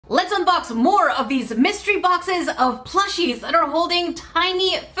unbox more of these mystery boxes of plushies that are holding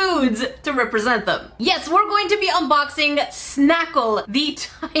tiny foods to represent them. Yes, we're going to be unboxing Snackle, the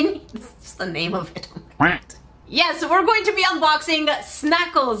tiny... That's just the name of it. Yes, we're going to be unboxing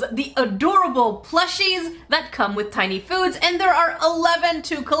Snackles, the adorable plushies that come with tiny foods, and there are 11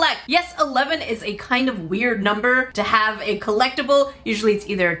 to collect. Yes, 11 is a kind of weird number to have a collectible. Usually it's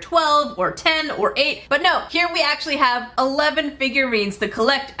either 12 or 10 or 8, but no, here we actually have 11 figurines to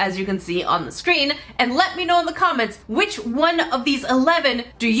collect, as you can see on the screen. And let me know in the comments, which one of these 11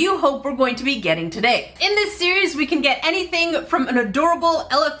 do you hope we're going to be getting today? In this series, we can get anything from an adorable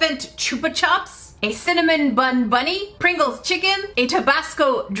elephant Chupa Chops, a cinnamon bun bunny, Pringles chicken, a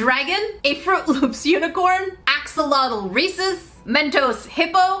Tabasco Dragon, a Fruit Loops unicorn, axolotl Reese's, Mentos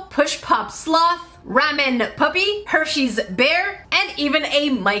hippo, Push Pop sloth, ramen puppy, Hersheys Bear, and even a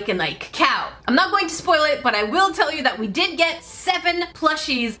Mike and Ike cow. I'm not going to spoil it, but I will tell you that we did get 7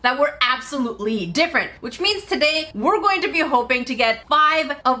 plushies that were absolutely different, which means today we're going to be hoping to get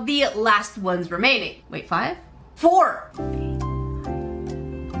 5 of the last ones remaining. Wait, 5? 4!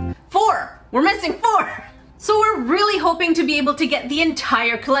 4! We're missing 4! So we're really hoping to be able to get the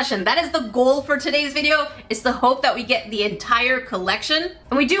entire collection. That is the goal for today's video, is to hope that we get the entire collection.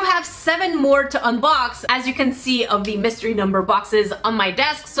 And we do have 7 more to unbox, as you can see, of the mystery number boxes on my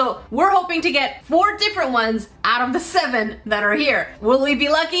desk. So we're hoping to get 4 different ones out of the 7 that are here. Will we be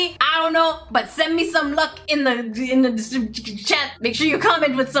lucky? I don't know, but send me some luck in the chat. Make sure you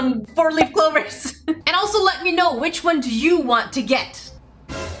comment with some 4-leaf clovers. And also let me know, which one do you want to get?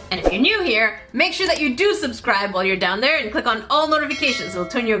 And if you're new here, make sure that you do subscribe while you're down there and click on all notifications. It'll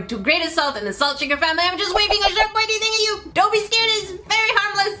turn you to great assault and assault your family. I'm just waving a sharp pointy thing at you. Don't be scared, it's very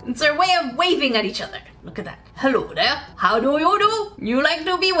harmless. It's our way of waving at each other. Look at that. Hello there. How do you do? You like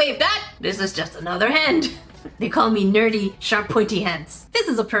to be waved at? This is just another hand. They call me nerdy, sharp pointy hands. This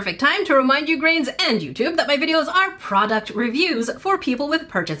is a perfect time to remind you Grains and YouTube that my videos are product reviews for people with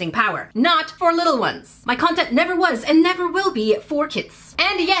purchasing power, not for little ones. My content never was and never will be for kids.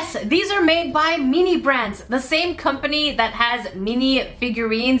 And yes, these are made by Mini Brands, the same company that has mini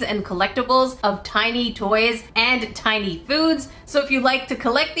figurines and collectibles of tiny toys and tiny foods. So if you like to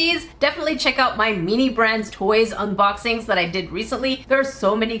collect these, definitely check out my Mini Brands toys unboxings that I did recently. There are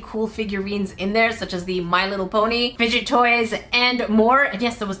so many cool figurines in there, such as the My Little Pony, fidget toys, and more. And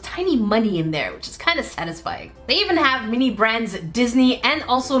yes, there was tiny money in there, which is kind of satisfying. They even have Mini Brands Disney and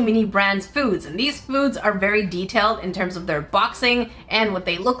also Mini Brands foods. And these foods are very detailed in terms of their boxing and what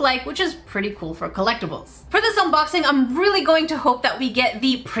they look like, which is pretty cool for collectibles. For this unboxing, I'm really going to hope that we get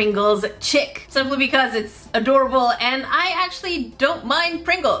the Pringles Chick, simply because it's adorable and I actually don't mind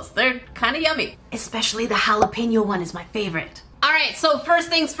Pringles. They're kind of yummy. Especially the jalapeno one is my favorite. Alright, so first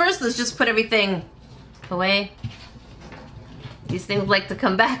things first, let's just put everything away. These things like to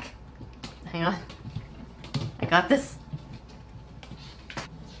come back. Hang on. I got this.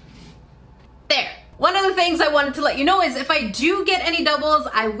 There. One of the things I wanted to let you know is if I do get any doubles,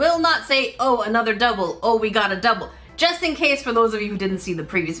 I will not say, oh, another double, oh, we got a double. Just in case, for those of you who didn't see the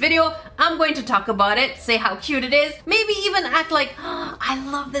previous video, I'm going to talk about it, say how cute it is, maybe even act like, oh, I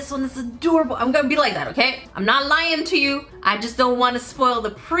love this one, it's adorable. I'm gonna be like that, okay? I'm not lying to you. I just don't want to spoil the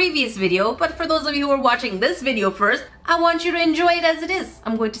previous video, but for those of you who are watching this video first, I want you to enjoy it as it is.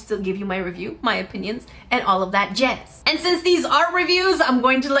 I'm going to still give you my review, my opinions, and all of that jazz. And since these are reviews, I'm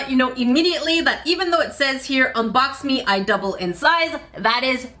going to let you know immediately that even though it says here, unbox me, I double in size, that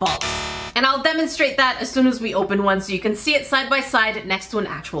is false. And I'll demonstrate that as soon as we open one so you can see it side by side next to an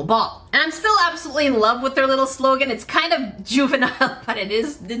actual ball. And I'm still absolutely in love with their little slogan. It's kind of juvenile, but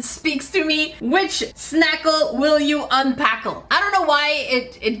it speaks to me. Which Snackle will you unpackle? I don't know why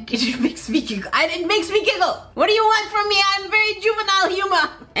it makes me giggle. It makes me giggle. What do you want from me? I'm very juvenile humor.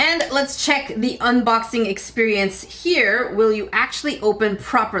 And let's check the unboxing experience here. Will you actually open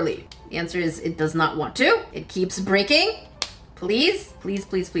properly? The answer is it does not want to. It keeps breaking. Please, please,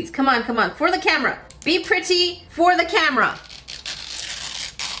 please, please. Come on, come on. For the camera. Be pretty for the camera.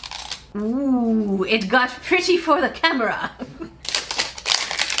 Ooh, it got pretty for the camera.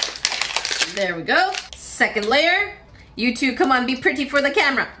 There we go. Second layer. You two, come on, be pretty for the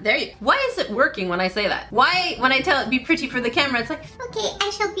camera. There you. Why is it working when I say that? Why, when I tell it be pretty for the camera, it's like, okay, I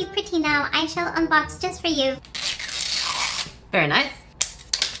shall be pretty now. I shall unbox just for you. Very nice.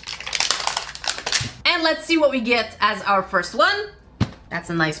 And let's see what we get as our first one. That's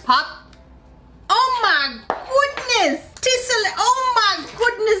a nice pop. Oh my goodness! Oh my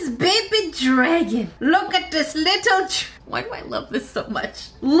goodness, baby dragon. Look at this little... Why do I love this so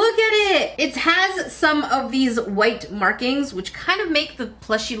much? Look at it! It has some of these white markings, which kind of make the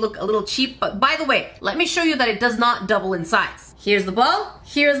plushie look a little cheap. But by the way, let me show you that it does not double in size. Here's the ball,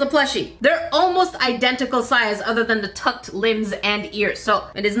 here's the plushie. They're almost identical size other than the tucked limbs and ears. So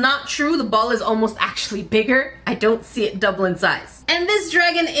it is not true, the ball is almost actually bigger. I don't see it double in size. And this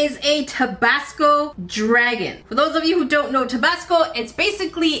dragon is a Tabasco Dragon. For those of you who don't know Tabasco, it's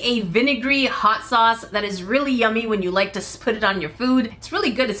basically a vinegary hot sauce that is really yummy when you like to put it on your food. It's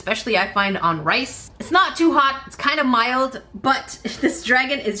really good, especially I find on rice. It's not too hot, it's kind of mild, but this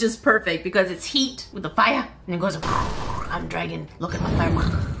dragon is just perfect because it's heat with the fire and it goes, I'm dragon, look at my fire.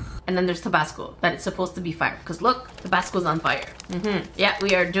 And then there's Tabasco, that it's supposed to be fire. Because look, Tabasco's on fire. Yeah,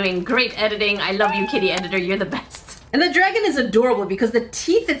 we are doing great editing. I love you, kitty editor, you're the best. And the dragon is adorable because the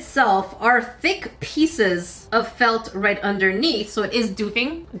teeth itself are thick pieces of felt right underneath. So it is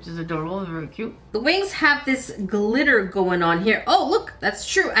doofing, which is adorable, very cute. The wings have this glitter going on here. Oh, look, that's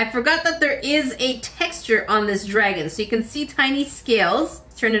true. I forgot that there is a texture on this dragon. So you can see tiny scales.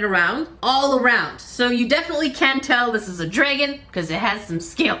 Turn it around, all around. So you definitely can tell this is a dragon because it has some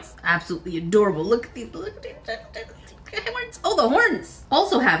scales. Absolutely adorable. Look at these, look at these horns. Oh, the horns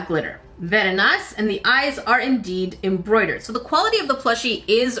also have glitter. Very nice, and the eyes are indeed embroidered. So the quality of the plushie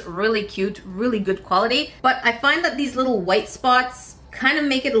is really cute, really good quality, but I find that these little white spots kind of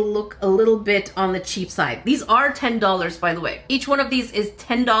make it look a little bit on the cheap side. These are $10, by the way. Each one of these is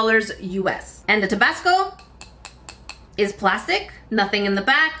 $10 US. And the Tabasco is plastic, nothing in the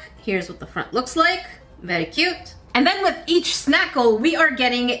back. Here's what the front looks like, very cute. And then with each Snackle, we are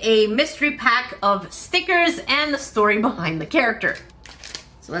getting a mystery pack of stickers and the story behind the character.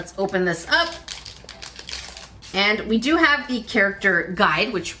 So let's open this up. And we do have the character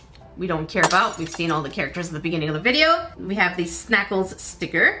guide, which we don't care about. We've seen all the characters at the beginning of the video. We have the Snackles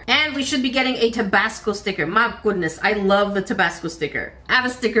sticker, and we should be getting a Tabasco sticker. My goodness, I love the Tabasco sticker. I have a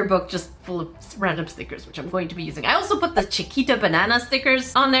sticker book just full of random stickers, which I'm going to be using. I also put the Chiquita banana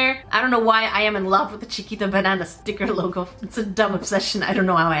stickers on there. I don't know why I am in love with the Chiquita banana sticker logo. It's a dumb obsession. I don't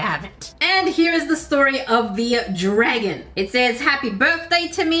know how I have it. And here is the story of the dragon. It says, happy birthday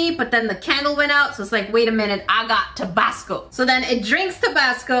to me, but then the candle went out, so it's like, wait a minute, I got Tabasco. So then it drinks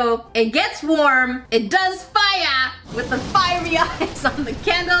Tabasco, it gets warm, it does fire with the fiery eyes on the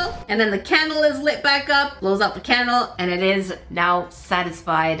candle, and then the candle is lit back up, blows out the candle, and it is now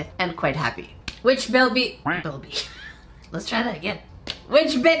satisfied and quite happy. Which baby? Let's try that again.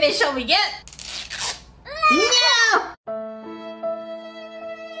 Which baby shall we get? No!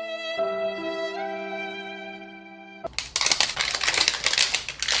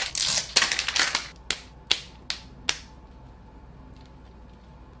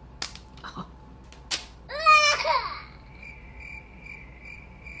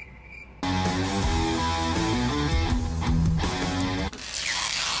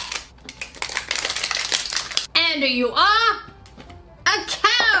 And you are a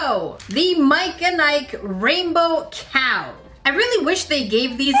cow! The Mike and Ike Rainbow Cow. I really wish they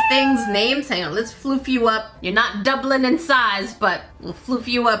gave these things names. Hang on, let's floof you up. You're not doubling in size, but we'll floof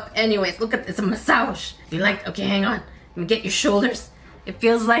you up anyways. Look at this, a massage. You like, okay, hang on. Let me get your shoulders. It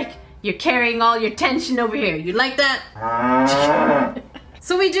feels like you're carrying all your tension over here. You like that?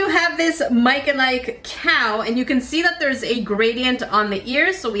 So we do have this Mike and Ike cow, and you can see that there's a gradient on the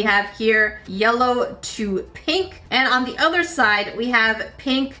ears. So we have here yellow to pink, and on the other side we have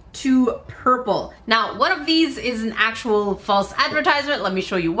pink to purple. Now, one of these is an actual false advertisement. Let me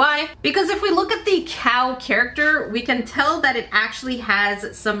show you why. Because if we look at the cow character, we can tell that it actually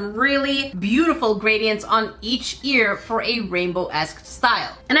has some really beautiful gradients on each ear for a rainbow-esque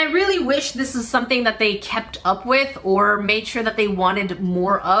style. And I really wish this is something that they kept up with or made sure that they wanted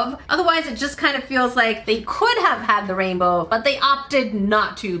more of. Otherwise, it just kind of feels like they could have had the rainbow, but they opted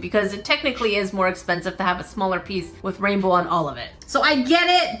not to because it technically is more expensive to have a smaller piece with rainbow on all of it. So I get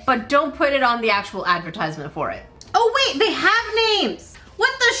it, but don't put it on the actual advertisement for it. Oh wait, they have names!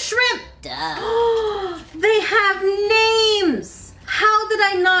 What the shrimp? Duh. They have names! How did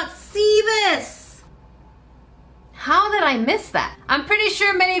I not see this? How did I miss that? I'm pretty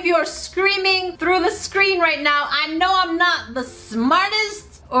sure many of you are screaming through the screen right now. I know I'm not the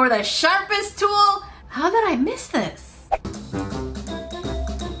smartest or the sharpest tool. How did I miss this?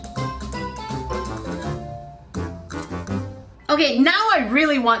 Okay, now I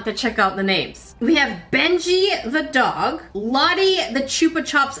really want to check out the names. We have Benji the dog, Lottie the Chupa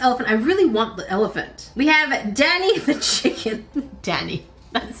Chops elephant. I really want the elephant. We have Danny the chicken. Danny.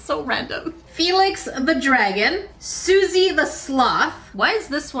 That's so random. Felix the dragon, Susie the sloth. Why is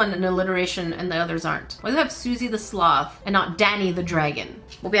this one an alliteration and the others aren't? Why do we have Susie the sloth and not Danny the dragon?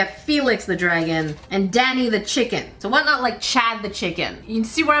 Well, we have Felix the dragon and Danny the chicken. So why not like Chad the chicken? You can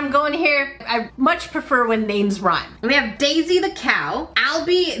see where I'm going here? I much prefer when names rhyme. And we have Daisy the cow,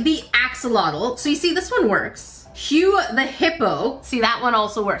 Albie the axolotl. So you see this one works. Hugh the Hippo. See, that one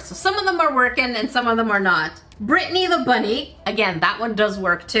also works. So some of them are working and some of them are not. Brittany the Bunny. Again, that one does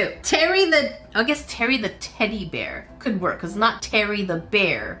work too. Terry the Teddy Bear could work, because not Terry the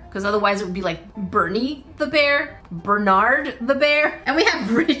Bear, because otherwise it would be like Bernie the Bear, Bernard the Bear. And we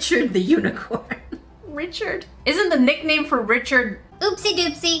have Richard the Unicorn. Richard? Isn't the nickname for Richard... Oopsie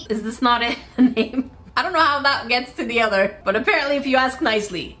doopsie. Is this not a name? I don't know how that gets to the other, but apparently if you ask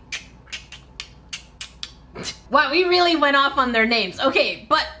nicely. Wow, we really went off on their names. Okay,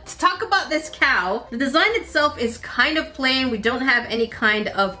 but to talk about this cow, the design itself is kind of plain. We don't have any kind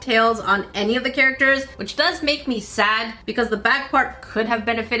of tails on any of the characters, which does make me sad because the back part could have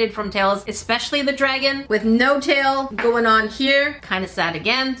benefited from tails, especially the dragon. With no tail going on here, kind of sad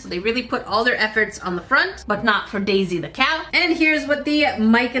again. So they really put all their efforts on the front, but not for Daisy the cow. And here's what the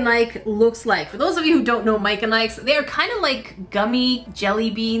Mike and Ike looks like. For those of you who don't know Mike and Ike's, they are kind of like gummy jelly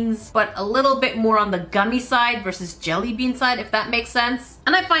beans, but a little bit more on the gummy side versus jelly bean side, if that makes sense.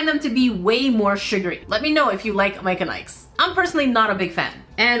 And I find them to be way more sugary. Let me know if you like Mike and Ike's. I'm personally not a big fan.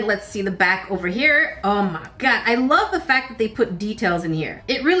 And let's see the back over here. Oh my god, I love the fact that they put details in here.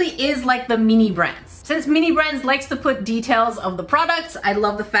 It really is like the mini brands. Since Mini Brands likes to put details of the products, I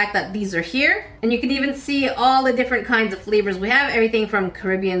love the fact that these are here. And you can even see all the different kinds of flavors we have. Everything from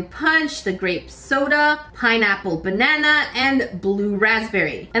Caribbean Punch, the grape soda, pineapple banana, and blue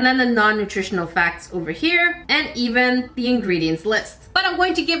raspberry. And then the non-nutritional facts over here, and even the ingredients list. But I'm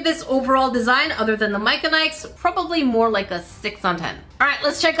going to give this overall design, other than the Mike and Ike's, probably more like a 6 on 10. All right,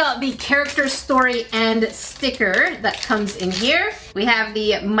 let's check out the character story and sticker that comes in here. We have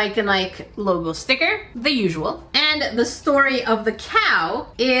the Mike and Ike logo sticker, the usual. And the story of the cow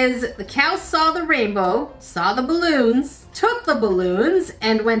is the cow saw the rainbow, saw the balloons, took the balloons,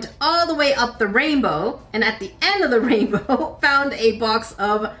 and went all the way up the rainbow. And at the end of the rainbow, found a box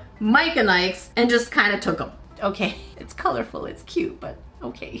of Mike and Ike's and just kind of took them. Okay, it's colorful, it's cute, but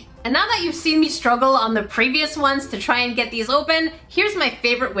okay. And now that you've seen me struggle on the previous ones to try and get these open, here's my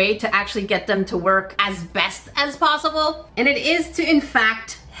favorite way to actually get them to work as best as possible. And it is to, in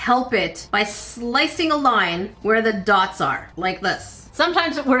fact, help it by slicing a line where the dots are, like this.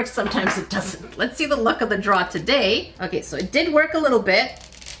 Sometimes it works, sometimes it doesn't. Let's see the luck of the draw today. Okay, so it did work a little bit.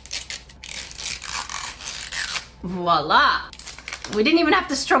 Voila! We didn't even have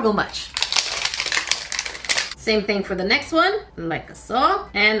to struggle much. Same thing for the next one, like a so,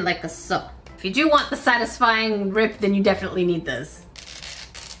 and like a so. If you do want the satisfying rip, then you definitely need this.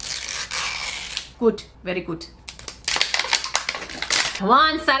 Good, very good. Come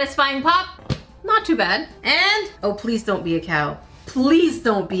on, satisfying pop. Not too bad. And, oh, please don't be a cow. Please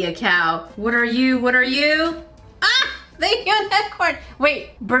don't be a cow. What are you? What are you? Ah, the unicorn.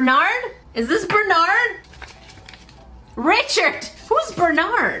 Wait, Bernard? Is this Bernard? Richard, who's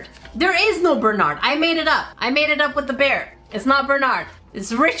Bernard? There is no Bernard. I made it up. I made it up with the bear. It's not Bernard.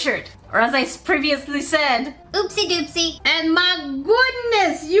 It's Richard. Or as I previously said, Oopsie doopsie. And my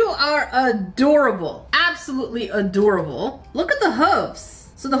goodness, you are adorable. Absolutely adorable. Look at the hooves.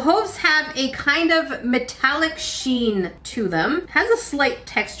 So the hooves have a kind of metallic sheen to them. Has a slight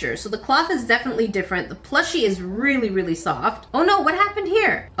texture, so the cloth is definitely different. The plushie is really, really soft. Oh no, what happened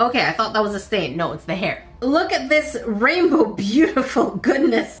here? Okay, I thought that was a stain. No, it's the hair. Look at this rainbow, beautiful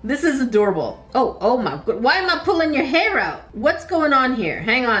goodness. This is adorable. Oh my god, why am I pulling your hair out? What's going on here?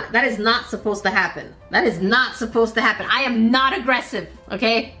 Hang on, that is not supposed to happen. That is not supposed to happen. I am not aggressive,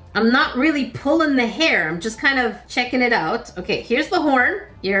 okay? I'm not really pulling the hair. I'm just kind of checking it out. Okay, here's the horn.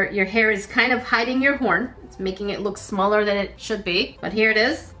 Your hair is kind of hiding your horn. It's making it look smaller than it should be. But here it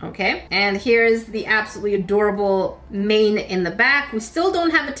is. Okay. And here is the absolutely adorable mane in the back. We still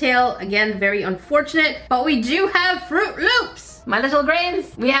don't have a tail. Again, very unfortunate. But we do have Fruit Loops. My little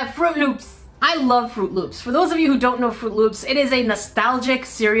grains, we have Fruit Loops. I love Fruit Loops. For those of you who don't know Fruit Loops, it is a nostalgic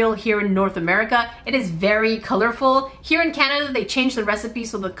cereal here in North America. It is very colorful. Here in Canada, they changed the recipe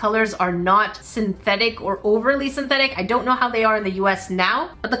so the colors are not synthetic or overly synthetic. I don't know how they are in the US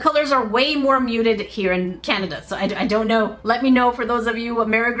now, but the colors are way more muted here in Canada. So I don't know. Let me know, for those of you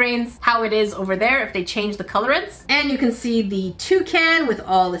Amerigrains, how it is over there if they change the colorants. And you can see the toucan with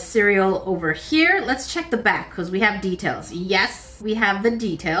all the cereal over here. Let's check the back because we have details. Yes, we have the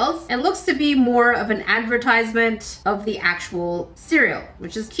details. It looks to be more of an advertisement of the actual cereal,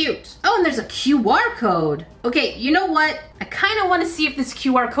 which is cute. Oh, and there's a QR code. Okay, you know what? I kind of want to see if this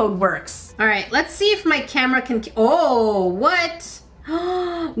QR code works. All right, let's see if my camera can... Oh, what?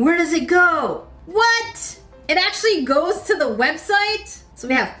 Where does it go? What? It actually goes to the website? So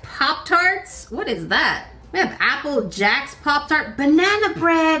we have Pop-Tarts. What is that? We have Apple Jacks Pop-Tart. Banana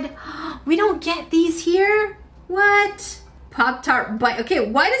bread. We don't get these here? What? Pop-Tart bite. Okay,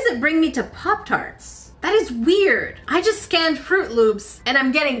 why does it bring me to Pop-Tarts? That is weird. I just scanned Fruit Loops and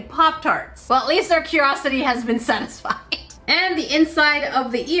I'm getting Pop-Tarts. Well, at least our curiosity has been satisfied. And the inside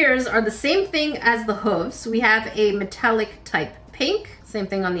of the ears are the same thing as the hooves. We have a metallic type pink. Same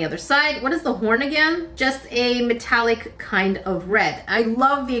thing on the other side. What is the horn again? Just a metallic kind of red. I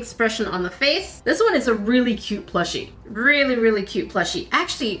love the expression on the face. This one is a really cute plushie. Really, really cute plushie.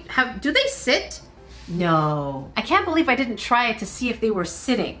 Actually, do they sit? No. I can't believe I didn't try it to see if they were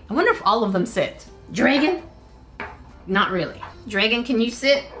sitting. I wonder if all of them sit. Dragon? Not really. Dragon, can you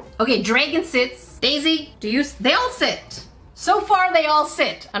sit? Okay, Dragon sits. Daisy, they all sit. So far, they all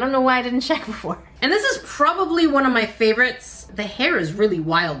sit. I don't know why I didn't check before. And this is probably one of my favorites. The hair is really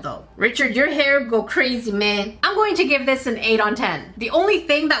wild though. Richard, your hair go crazy, man. I'm going to give this an 8 on 10. The only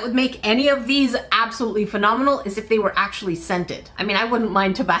thing that would make any of these absolutely phenomenal is if they were actually scented. I mean, I wouldn't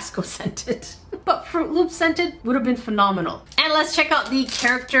mind Tabasco scented, but Fruit Loop scented would have been phenomenal. And let's check out the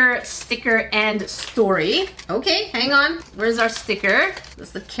character, sticker, and story. Okay, hang on. Where's our sticker?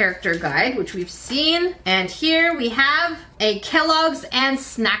 That's the character guide, which we've seen. And here we have a Kellogg's and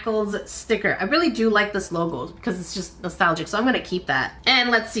Snackles sticker. I really do like this logo because it's just nostalgic, so I'm gonna keep that. And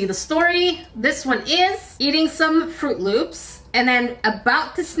let's see the story. This one is eating some Fruit Loops and then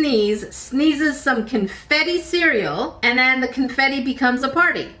about to sneeze, sneezes some confetti cereal, and then the confetti becomes a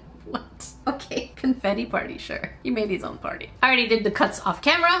party. What? Okay, confetti party, sure. He made his own party. I already did the cuts off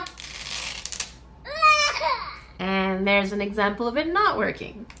camera. And there's an example of it not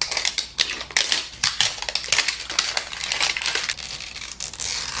working.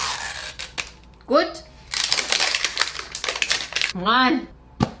 Good. Come on.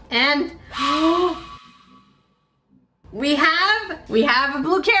 And we have a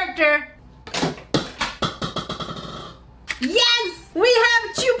blue character. Yes! We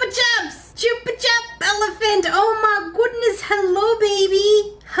have Chupa Chups! Chupa Chup elephant! Oh my goodness, hello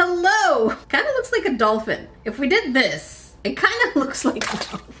baby! Hello! Kind of looks like a dolphin. If we did this, it kind of looks like a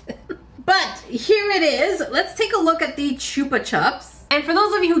dolphin. But here it is. Let's take a look at the Chupa Chups. And for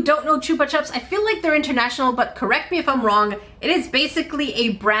those of you who don't know Chupa Chups, I feel like they're international, but correct me if I'm wrong. It is basically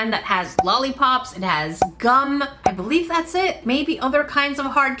a brand that has lollipops, it has gum, I believe that's it. Maybe other kinds of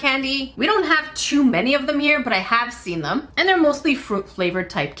hard candy. We don't have too many of them here, but I have seen them. And they're mostly fruit flavored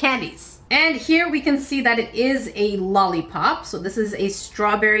type candies. And here we can see that it is a lollipop. So this is a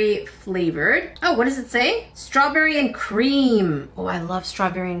strawberry flavored. Oh, what does it say? Strawberry and cream. Oh, I love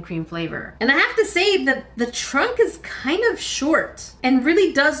strawberry and cream flavor. And I have to say that the trunk is kind of short and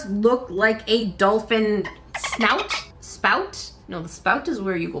really does look like a dolphin spout. No, the spout is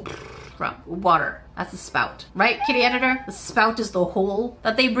where you go from. Water. That's the spout. Right, kitty editor? The spout is the hole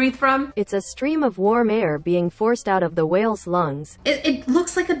that they breathe from. It's a stream of warm air being forced out of the whale's lungs. It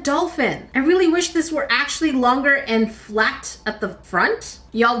looks like a dolphin. I really wish this were actually longer and flat at the front.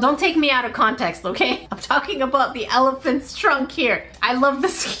 Y'all, don't take me out of context, okay? I'm talking about the elephant's trunk here. I love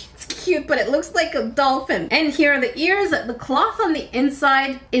this. It's cute, but it looks like a dolphin. And here are the ears. The cloth on the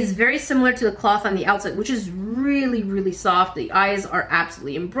inside is very similar to the cloth on the outside, which is really, really soft. The eyes are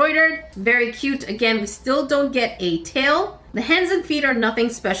absolutely embroidered. Very cute. Again, we still don't get a tail. The hands and feet are nothing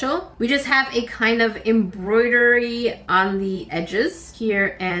special. We just have a kind of embroidery on the edges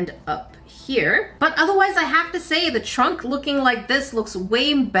here and up here. But otherwise, I have to say the trunk looking like this looks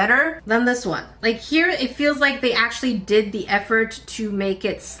way better than this one. Like here, it feels like they actually did the effort to make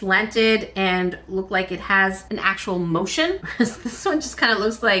it slanted and look like it has an actual motion. This one just kind of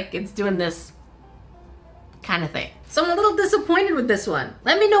looks like it's doing this kind of thing. So I'm a little disappointed with this one.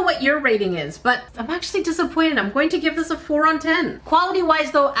 Let me know what your rating is, but I'm actually disappointed. I'm going to give this a 4 on 10.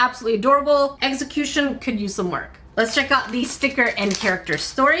 Quality-wise though, absolutely adorable. Execution could use some work. Let's check out the sticker and character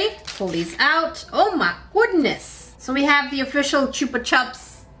story. Pull these out. Oh my goodness. So we have the official Chupa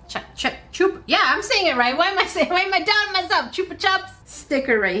Chups. Chupa. Yeah, I'm saying it right. Why am I doubting myself? Chupa Chups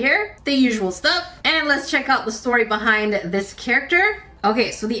sticker right here. The usual stuff. And let's check out the story behind this character.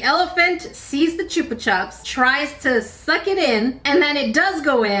 Okay, so the elephant sees the Chupa Chups, tries to suck it in, and then it does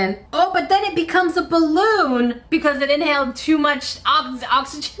go in. Oh, but then it becomes a balloon because it inhaled too much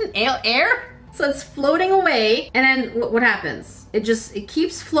oxygen, air? So it's floating away, and then what happens? It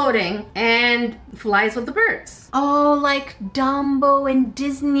keeps floating and flies with the birds. Oh, like Dumbo in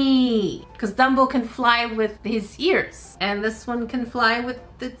Disney. Because Dumbo can fly with his ears, and this one can fly with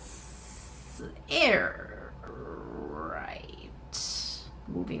its air. Right.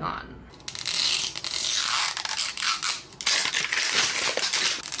 Moving on.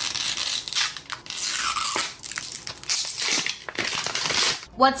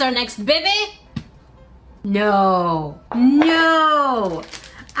 What's our next baby? No. No.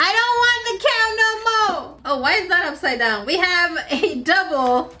 I don't want the cow no more. Oh, why is that upside down? We have a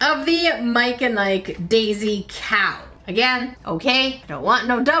double of the Mike and Ike Daisy Cow. Again, okay, don't want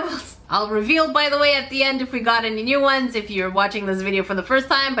no doubles. I'll reveal, by the way, at the end if we got any new ones if you're watching this video for the first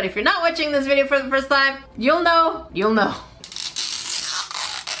time. But if you're not watching this video for the first time, you'll know.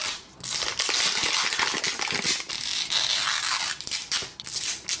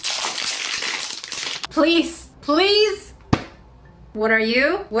 Please, please. What are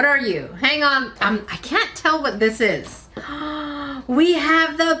you? What are you? Hang on, I can't tell what this is. We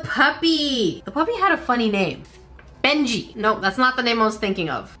have the puppy. The puppy had a funny name. Benji. No, that's not the name I was thinking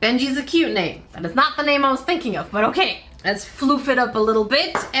of. Benji's a cute name. That is not the name I was thinking of, but okay. Let's floof it up a little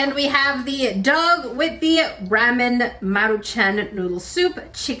bit. And we have the dog with the ramen Maruchan noodle soup,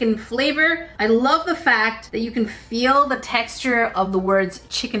 chicken flavor. I love the fact that you can feel the texture of the words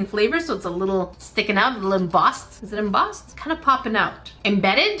chicken flavor. So it's a little sticking out, a little embossed. Is it embossed? It's kind of popping out.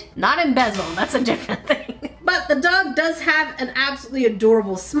 Embedded? Not embezzled. That's a different thing. But the dog does have an absolutely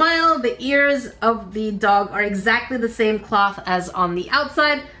adorable smile. The ears of the dog are exactly the same cloth as on the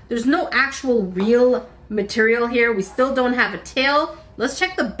outside. There's no actual real material here. We still don't have a tail. Let's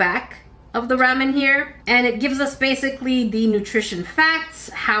check the back of the ramen here. And it gives us basically the nutrition facts,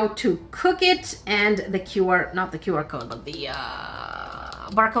 how to cook it, and the QR, not the QR code, but the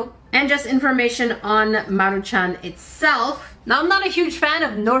barcode. And just information on Maruchan itself. Now, I'm not a huge fan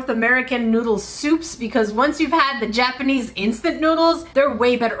of North American noodle soups because once you've had the Japanese instant noodles, they're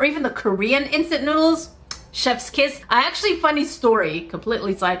way better. Or even the Korean instant noodles. Chef's kiss. Funny story,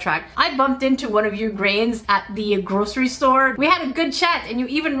 completely sidetracked. I bumped into one of your grains at the grocery store. We had a good chat and you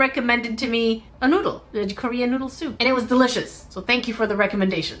even recommended to me a noodle, a Korean noodle soup. And it was delicious. So thank you for the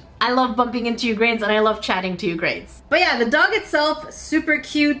recommendation. I love bumping into you grains and I love chatting to you grains. But yeah, the dog itself, super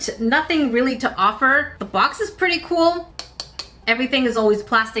cute. Nothing really to offer. The box is pretty cool. Everything is always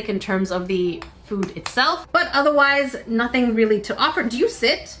plastic in terms of the food itself, but otherwise nothing really to offer. Do you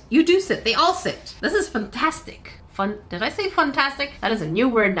sit? You do sit. They all sit. This is fantastic. Fun. Did I say fantastic? That is a new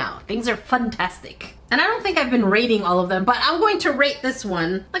word now. Things are fantastic. And I don't think I've been rating all of them, but I'm going to rate this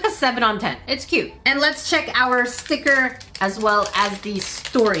one like a 7 on 10. It's cute. And let's check our sticker as well as the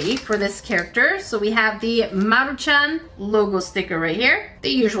story for this character. So we have the Maruchan logo sticker right here, the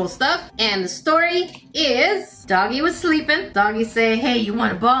usual stuff. And the story is, doggy was sleeping. Doggy say, hey, you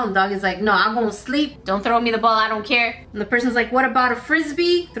want a ball? And doggy's like, no, I'm gonna sleep. Don't throw me the ball, I don't care. And the person's like, what about a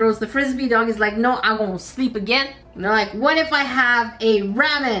frisbee? Throws the frisbee. Doggy's like, no, I'm gonna sleep again. And they're like, what if I have a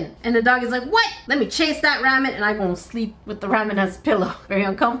ramen? And the dog is like, what? Let me chase that ramen and I'm gonna sleep with the ramen as a pillow. Very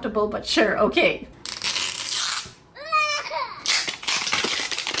uncomfortable, but sure, okay.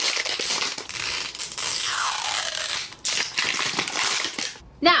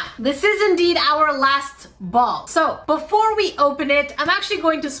 Now, this is indeed our last ball. So before we open it, I'm actually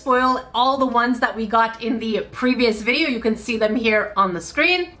going to spoil all the ones that we got in the previous video. You can see them here on the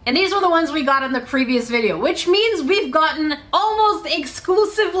screen. And these were the ones we got in the previous video, which means we've gotten almost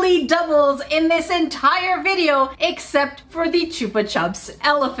exclusively doubles in this entire video, except for the Chupa Chups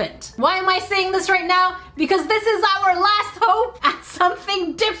elephant. Why am I saying this right now? Because this is our last hope at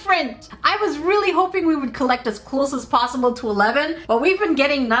something different. I was really hoping we would collect as close as possible to 11, but we've been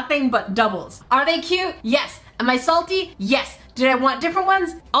getting nothing but doubles. Are they cute? Yes. Am I salty? Yes. Did I want different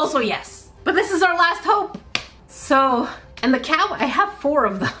ones? Also yes. But this is our last hope. So, and the cow, I have 4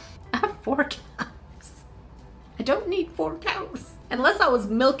 of them. I have 4 cows. I don't need 4 cows. Unless I was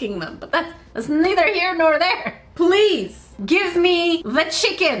milking them, but that's neither here nor there. Please, give me the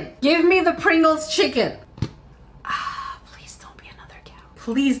chicken. Give me the Pringles chicken. Please don't be another cow.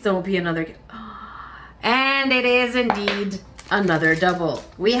 Please don't be another cow. And it is indeed another double.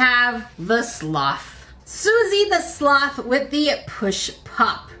 We have the sloth. Susie the sloth with the push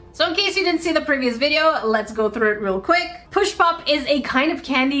pop. So in case you didn't see the previous video, let's go through it real quick. Push pop is a kind of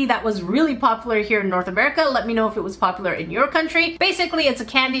candy that was really popular here in North America. Let me know if it was popular in your country. Basically, it's a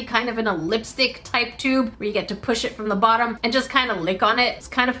candy kind of in a lipstick type tube where you get to push it from the bottom and just kind of lick on it. It's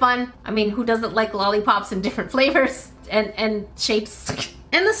kind of fun. I mean, who doesn't like lollipops in different flavors and shapes?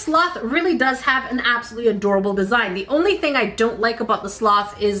 And the sloth really does have an absolutely adorable design. The only thing I don't like about the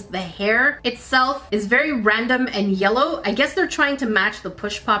sloth is the hair itself is very random and yellow. I guess they're trying to match the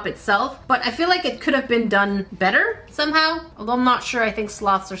push pop itself, but I feel like it could have been done better somehow. Although I'm not sure, I think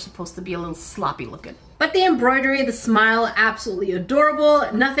sloths are supposed to be a little sloppy looking. But the embroidery, the smile, absolutely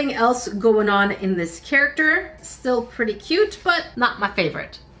adorable. Nothing else going on in this character. Still pretty cute, but not my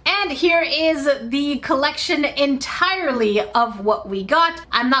favorite. And here is the collection entirely of what we got.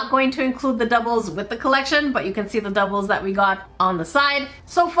 I'm not going to include the doubles with the collection, but you can see the doubles that we got on the side.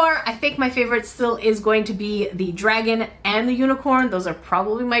 So far, I think my favorite still is going to be the dragon and the unicorn. Those are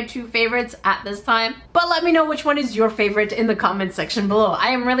probably my two favorites at this time. But let me know which one is your favorite in the comment section below. I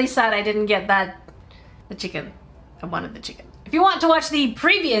am really sad I didn't get the chicken. I wanted the chicken. If you want to watch the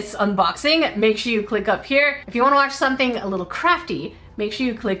previous unboxing, make sure you click up here. If you want to watch something a little crafty, make sure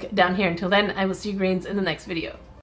you click down here. Until then, I will see you grains in the next video.